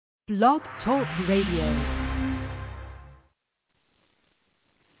Blog Talk Radio.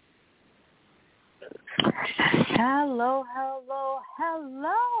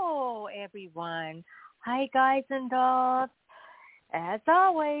 Hello, everyone. Hi, guys and dolls. As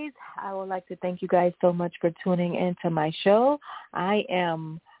always, I would like to thank you guys so much for tuning into my show. I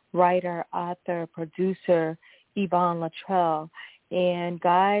am writer, author, producer, Yvonne Luttrell. And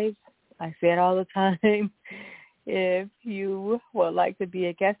guys, I say it all the time, if you would like to be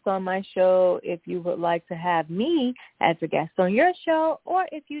a guest on my show, if you would like to have me as a guest on your show, or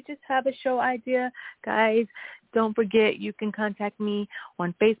if you just have a show idea, guys, don't forget you can contact me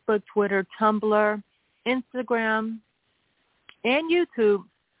on Facebook, Twitter, Tumblr, Instagram, and YouTube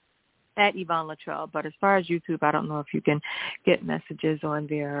at Yvonne Luttrell. But as far as YouTube, I don't know if you can get messages on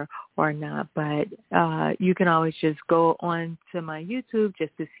there or not. But you can always just go on to my YouTube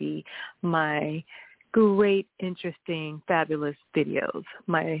just to see my great, interesting, fabulous videos.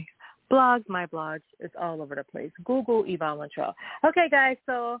 My blogs, it's all over the place. Google Yvonne Luttrell. Okay, guys,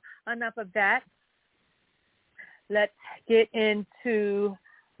 so enough of that. Let's get into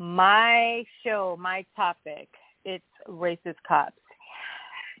my show, my topic. It's racist cops.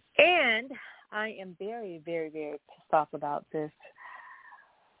 And I am very, very, very pissed off about this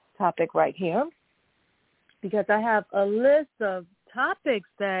topic right here because I have a list of topics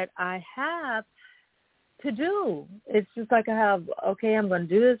that I have to do. It's just like I have, okay, I'm going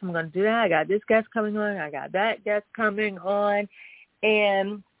to do this, I'm going to do that. I got this guest coming on, I got that guest coming on.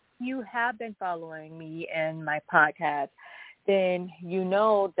 And you have been following me and my podcast, then you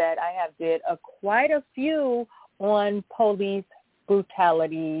know that I have did quite a few on police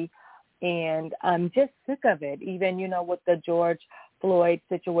brutality, and I'm just sick of it. Even, with the George Floyd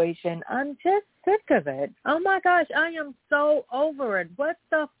situation, I'm just sick of it. Oh, my gosh, I am so over it. What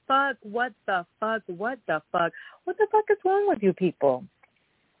the fuck is wrong with you people?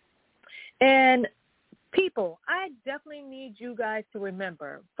 And people, I definitely need you guys to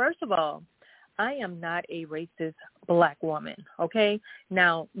remember, first of all, I am not a racist black woman, okay?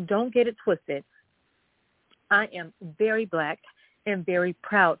 Now, don't get it twisted. I am very black and very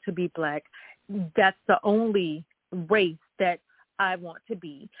proud to be black. That's the only race that I want to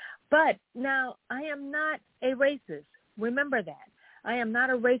be. But now I am not a racist. Remember that. I am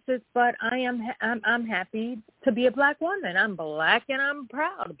not a racist, but I'm happy to be a black woman. I'm black and I'm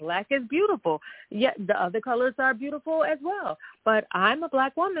proud. Black is beautiful. Yet the other colors are beautiful as well. But I'm a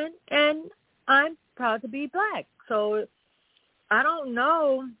black woman and I'm proud to be black. So I don't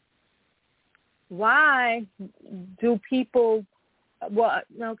know why do people, well,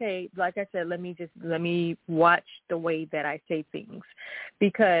 okay, like I said, let me watch the way that I say things,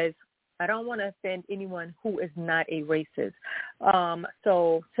 because I don't want to offend anyone who is not a racist.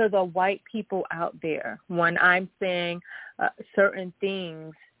 So to the white people out there, when I'm saying certain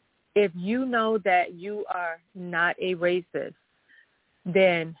things, if you know that you are not a racist,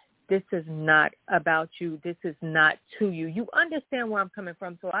 then this is not about you. This is not to you. You understand where I'm coming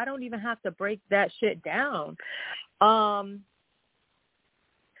from, so I don't even have to break that shit down.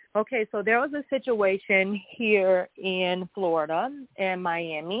 Okay, so there was a situation here in Florida and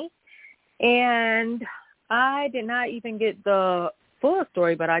Miami, and I did not even get the full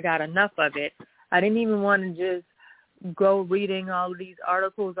story, but I got enough of it. I didn't even want to just go reading all of these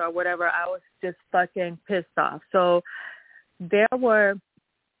articles or whatever. I was just fucking pissed off. So there were,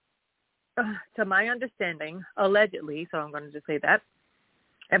 to my understanding, allegedly, so I'm going to just say that.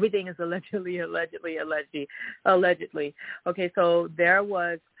 Everything is allegedly. Okay, so there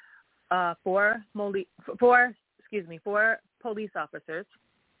was four police officers,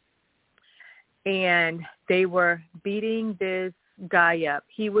 and they were beating this guy up.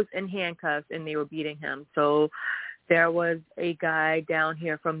 He was in handcuffs, and they were beating him. So there was a guy down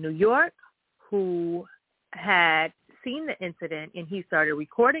here from New York who had seen the incident, and he started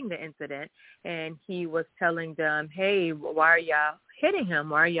recording the incident, and he was telling them, hey, why are y'all hitting him?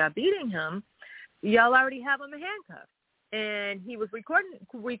 Why are y'all beating him? Y'all already have him in handcuffs. And he was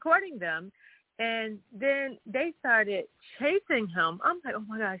recording them, and then they started chasing him. I'm like, oh,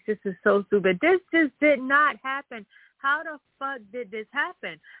 my gosh, this is so stupid. This just did not happen. How the fuck did this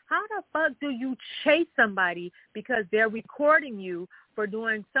happen? How the fuck do you chase somebody because they're recording you for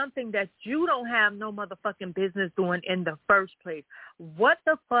doing something that you don't have no motherfucking business doing in the first place? What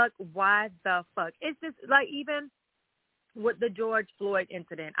the fuck? Why the fuck? It's just like even with the George Floyd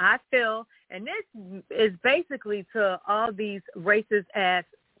incident, I feel, and this is basically to all these racist ass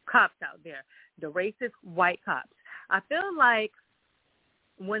cops out there, the racist white cops. I feel like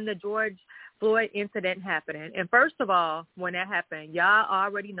when the George Floyd incident happening. And first of all, when that happened, y'all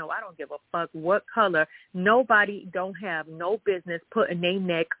already know I don't give a fuck what color. Nobody don't have no business putting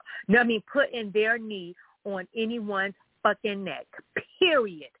putting their knee on anyone's fucking neck.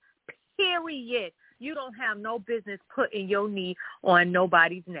 Period. You don't have no business putting your knee on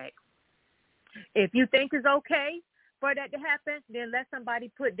nobody's neck. If you think it's okay for that to happen, then let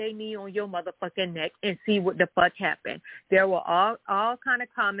somebody put their knee on your motherfucking neck and see what the fuck happened. There were all kind of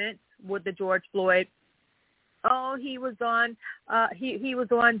comments with the George Floyd. Oh, he was on he was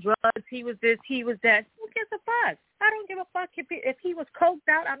on drugs. He was this. He was that. Who gives a fuck? I don't give a fuck if he was coked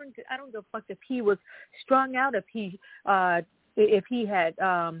out. I don't give a fuck if he was strung out. If he had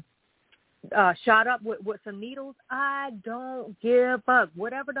shot up with some needles. I don't give a fuck.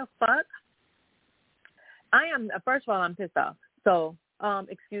 Whatever the fuck. First of all, I'm pissed off. So,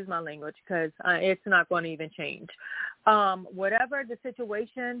 excuse my language because it's not going to even change. Whatever the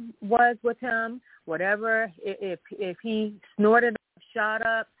situation was with him, whatever, if he snorted, shot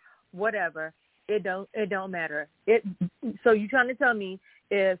up, whatever, it don't matter. So you're trying to tell me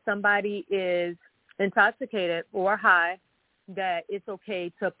if somebody is intoxicated or high, that it's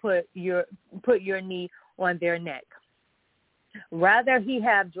okay to put your knee on their neck. Rather he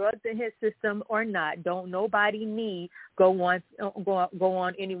have drugs in his system or not, don't nobody need go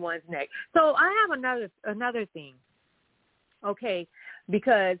on anyone's neck. So I have another thing, okay,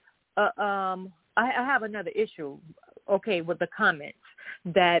 because I have another issue, okay, with the comments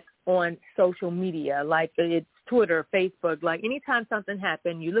that on social media, like it's Twitter, Facebook, like anytime something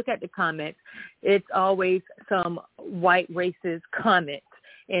happens, you look at the comments, it's always some white racist comment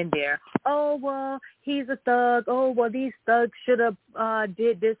in there. Oh, well, he's a thug. Oh, well, these thugs should have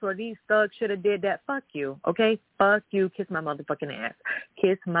did this or these thugs should have did that. Fuck you, okay? Fuck you. Kiss my motherfucking ass.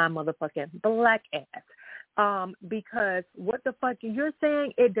 Kiss my motherfucking black ass. Because what the fuck you're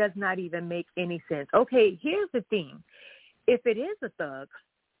saying, it does not even make any sense. Okay, here's the thing. If it is a thug,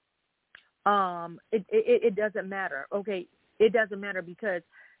 it doesn't matter. Okay, it doesn't matter because,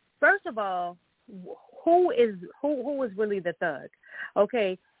 first of all, who is really the thug?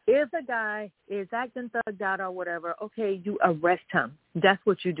 Okay, if the guy is acting thugged out or whatever, okay, you arrest him. That's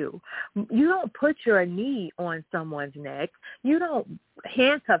what you do. You don't put your knee on someone's neck. You don't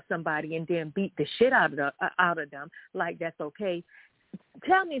handcuff somebody and then beat the shit out of them like that's okay.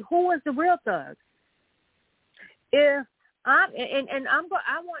 Tell me, who is the real thug? If I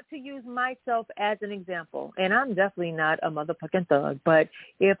want to use myself as an example, and I'm definitely not a motherfucking thug, but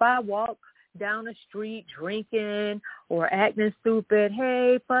if I walk down the street drinking or acting stupid,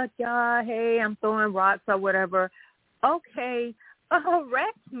 hey, fuck y'all, hey, I'm throwing rocks or whatever, okay,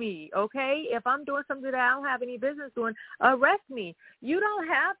 arrest me, okay? If I'm doing something that I don't have any business doing, arrest me. You don't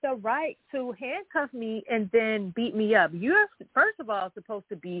have the right to handcuff me and then beat me up. You're, first of all, supposed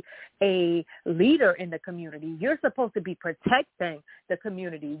to be a leader in the community. You're supposed to be protecting the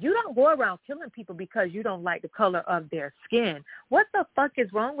community. You don't go around killing people because you don't like the color of their skin. What the fuck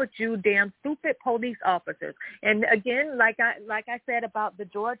is wrong with you damn stupid police officers? And again, like I said about the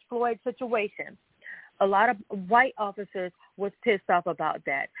George Floyd situation, a lot of white officers was pissed off about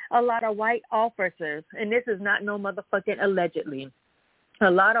that. A lot of white officers, and this is not no motherfucking allegedly,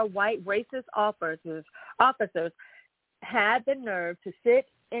 a lot of white racist officers had the nerve to sit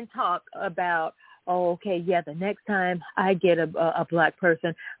and talk about, oh, okay, yeah, the next time I get a black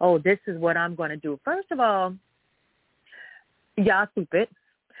person, oh, this is what I'm going to do. First of all, y'all stupid.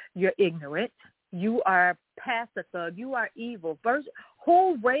 You're ignorant. You are past a thug. You are evil. First,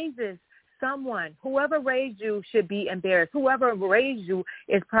 who raises someone? Whoever raised you should be embarrassed. Whoever raised you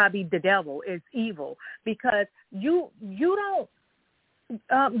is probably the devil, is evil, because you don't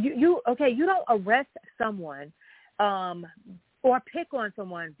you don't arrest someone or pick on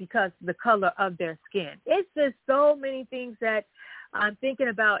someone because the color of their skin. It's just so many things that I'm thinking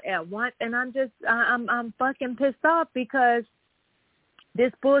about at once, and I'm fucking pissed off because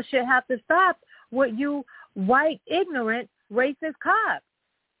this bullshit have to stop with you white, ignorant, racist cops.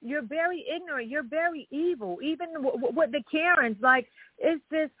 You're very ignorant. You're very evil. Even with the Karens, like, it's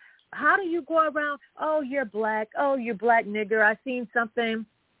just, how do you go around, oh, you're black. Oh, you're black nigger. I seen something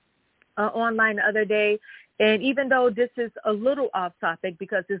online the other day, and even though this is a little off topic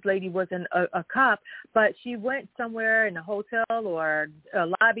because this lady wasn't a cop, but she went somewhere in a hotel or a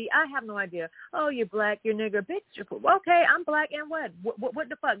lobby. I have no idea. Oh, you're black, you're nigger. Bitch, okay, I'm black and what? What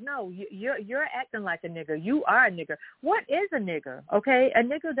the fuck? No, you're acting like a nigger. You are a nigger. What is a nigger? Okay, a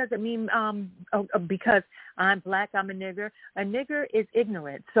nigger doesn't mean because I'm black, I'm a nigger. A nigger is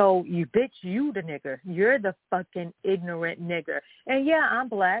ignorant. So you the nigger. You're the fucking ignorant nigger. And yeah, I'm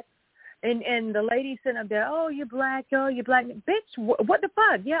black. And the lady sitting up there, oh, you're black, oh, you're black. Bitch, what the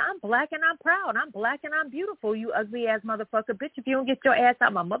fuck? Yeah, I'm black and I'm proud. I'm black and I'm beautiful, you ugly-ass motherfucker. Bitch, if you don't get your ass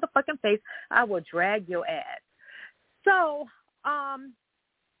out my motherfucking face, I will drag your ass. So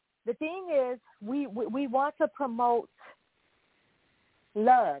the thing is, we want to promote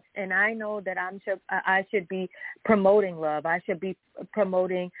love, and I know that I should be promoting love. I should be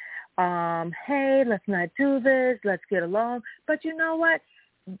promoting, hey, let's not do this, let's get along. But you know what?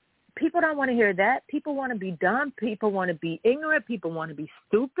 People don't want to hear that. People want to be dumb. People want to be ignorant. People want to be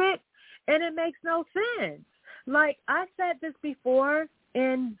stupid, and it makes no sense. Like I said this before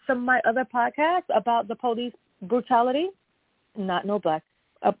in some of my other podcasts about the police brutality. Not no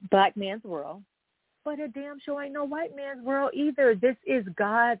a black man's world. But it damn sure ain't no white man's world either. This is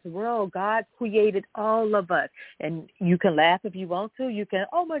God's world. God created all of us. And you can laugh if you want to. You can,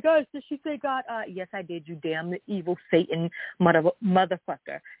 oh, my gosh, did she say God? Yes, I did, you damn evil Satan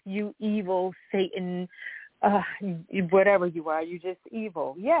motherfucker. You evil Satan, whatever you are, you just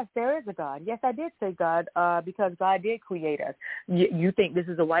evil. Yes, there is a God. Yes, I did say God because God did create us. You think this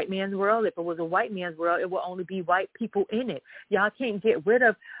is a white man's world? If it was a white man's world, it will only be white people in it. Y'all can't get rid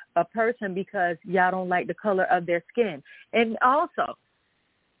of a person because y'all don't like the color of their skin. And also,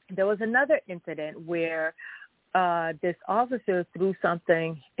 there was another incident where this officer threw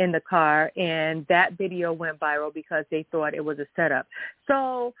something in the car, and that video went viral because they thought it was a setup.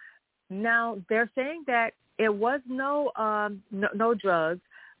 So now they're saying that it was no drugs,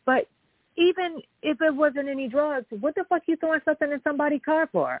 but even if it wasn't any drugs, what the fuck you throwing something in somebody's car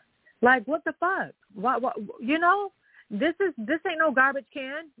for? Like, what the fuck? What you know? This ain't no garbage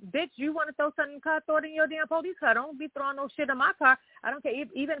can. Bitch, you want to throw something in the car, throw it in your damn police car. Don't be throwing no shit in my car. I don't care.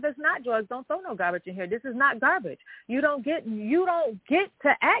 Even if it's not drugs, don't throw no garbage in here. This is not garbage. You don't get to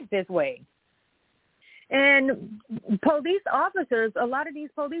act this way. And police officers, a lot of these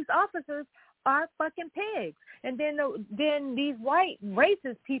police officers are fucking pigs. And then these white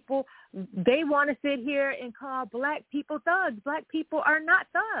racist people, they want to sit here and call black people thugs. Black people are not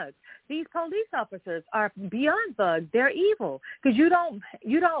thugs. These police officers are beyond thugs. They're evil because you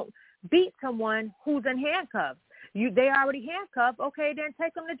don't beat someone who's in handcuffs. They already handcuffed. Okay, then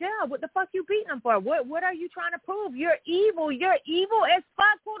take them to jail. What the fuck you beating them for? What are you trying to prove? You're evil. You're evil as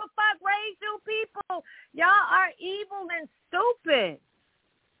fuck. Who the fuck raised you people? Y'all are evil and stupid.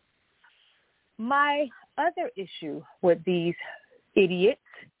 My other issue with these idiots,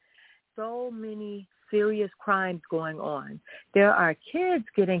 so many serious crimes going on. There are kids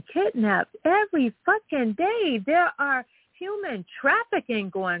getting kidnapped every fucking day. There are human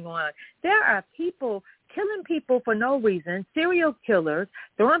trafficking going on. There are people killing people for no reason, serial killers,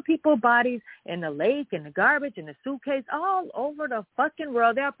 throwing people's bodies in the lake, in the garbage, in the suitcase, all over the fucking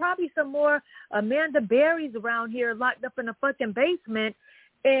world. There are probably some more Amanda Berries around here locked up in the fucking basement.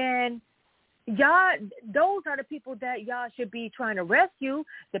 And y'all, those are the people that y'all should be trying to rescue.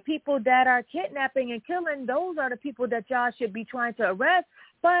 The people that are kidnapping and killing, those are the people that y'all should be trying to arrest.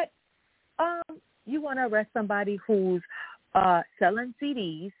 But you want to arrest somebody who's selling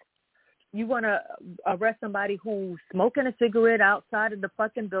CDs. You want to arrest somebody who's smoking a cigarette outside of the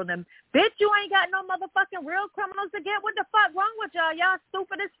fucking building. Bitch, you ain't got no motherfucking real criminals to get. What the fuck wrong with y'all? Y'all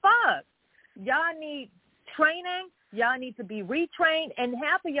stupid as fuck. Y'all need training. Y'all need to be retrained. And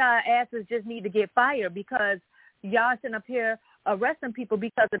half of y'all asses just need to get fired because y'all sitting up here arresting people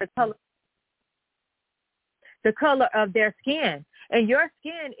because of the color of their skin. And your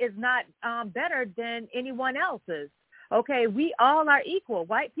skin is not better than anyone else's. Okay, we all are equal.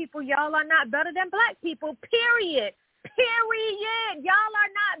 White people, y'all are not better than black people, period. Period. Y'all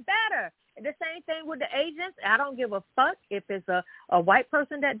are not better. The same thing with the Asians. I don't give a fuck if it's a white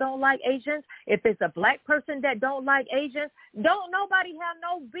person that don't like Asians, if it's a black person that don't like Asians. Don't nobody have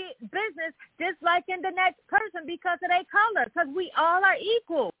no business disliking the next person because of their color, because we all are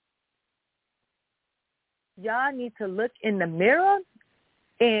equal. Y'all need to look in the mirror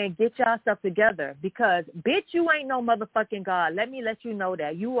and get yourself together because, bitch, you ain't no motherfucking God. Let me let you know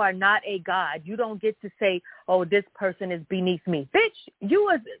that. You are not a God. You don't get to say, oh, this person is beneath me. Bitch, you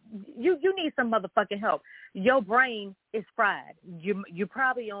need some motherfucking help. Your brain is fried. You're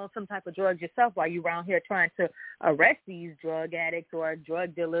probably on some type of drugs yourself while you're around here trying to arrest these drug addicts or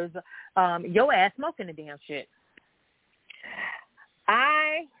drug dealers. Your ass smoking the damn shit.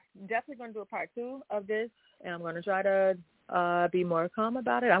 I definitely going to do a part 2 of this, and I'm going to try to be more calm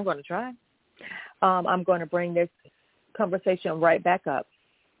about it. I'm going to try. I'm going to bring this conversation right back up.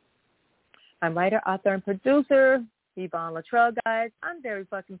 I'm writer, author, and producer, Yvonne Luttrell, guys. I'm very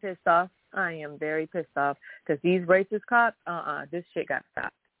fucking pissed off. I am very pissed off because these racist cops, this shit got to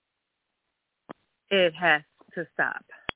stop. It has to stop.